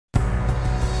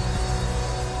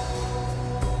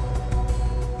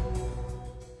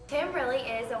Tim really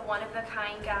is a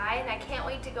one-of-a-kind guy, and I can't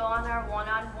wait to go on our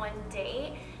one-on-one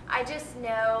date. I just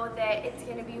know that it's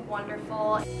going to be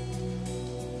wonderful.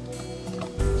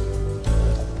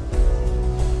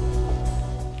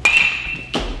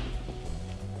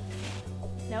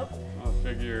 Nope. I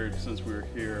figured since we were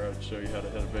here, I'd show you how to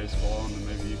hit a baseball, and then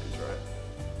maybe you could try it.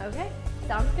 Okay,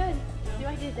 sounds good. Do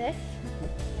I do this?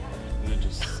 And then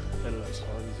just hit it as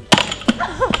hard as you can.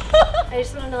 I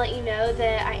just wanted to let you know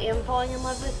that I am falling in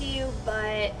love with you,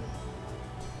 but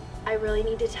I really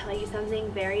need to tell you something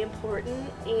very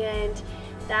important, and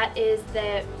that is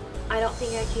that I don't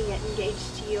think I can get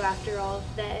engaged to you after all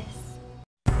of this.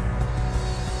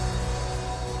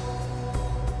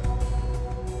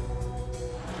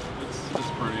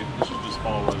 It's pretty. You should just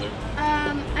fall with it.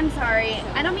 I'm sorry.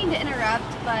 I don't mean to interrupt,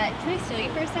 but can I steal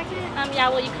you for a second? Yeah,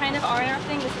 well, you kind of are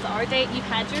interrupting. This is our date. You've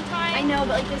had your time. I know,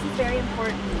 but like this is very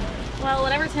important. Well,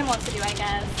 whatever Tim wants to do, I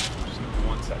guess. Just give me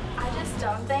 1 second. I just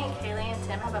don't think Kaylee and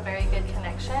Tim have a very good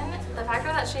connection. The factor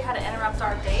that she had to interrupt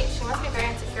our date, she must be very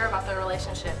insecure about their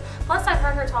relationship. Plus, I've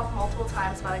heard her talk multiple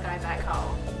times about a guy back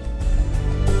home.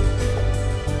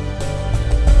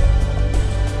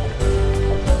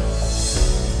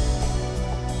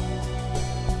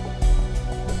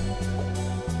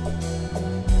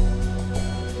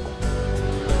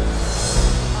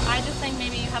 I just think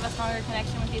maybe you have a stronger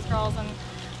connection with these girls, and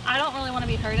I don't really want to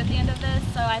be hurt at the end of this,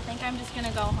 so I think I'm just going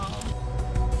to go home.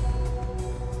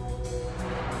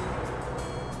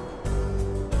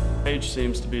 Paige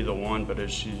seems to be the one, but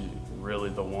is she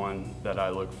really the one that I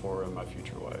look for in my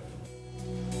future wife?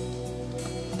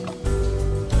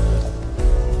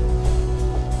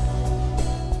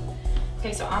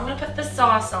 Okay, so I'm gonna put the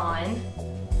sauce on. And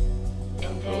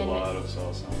Put a then, lot of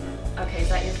sauce on there. okay, is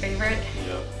that your favorite?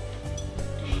 Yep.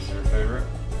 Is this your favorite?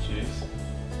 Cheese?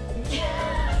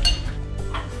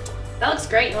 That looks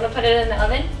great. You wanna put it in the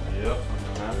oven? Yep.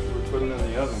 And then after we put it in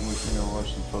the oven, we can go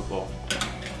watch some football.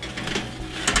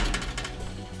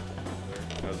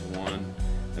 That's one.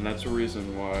 And that's the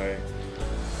reason why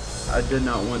I did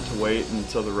not want to wait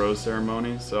until the rose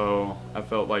ceremony, so I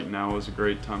felt like now was a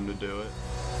great time to do it.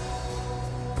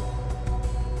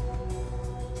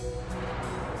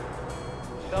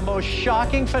 The most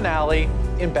shocking finale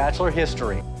in Bachelor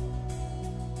history.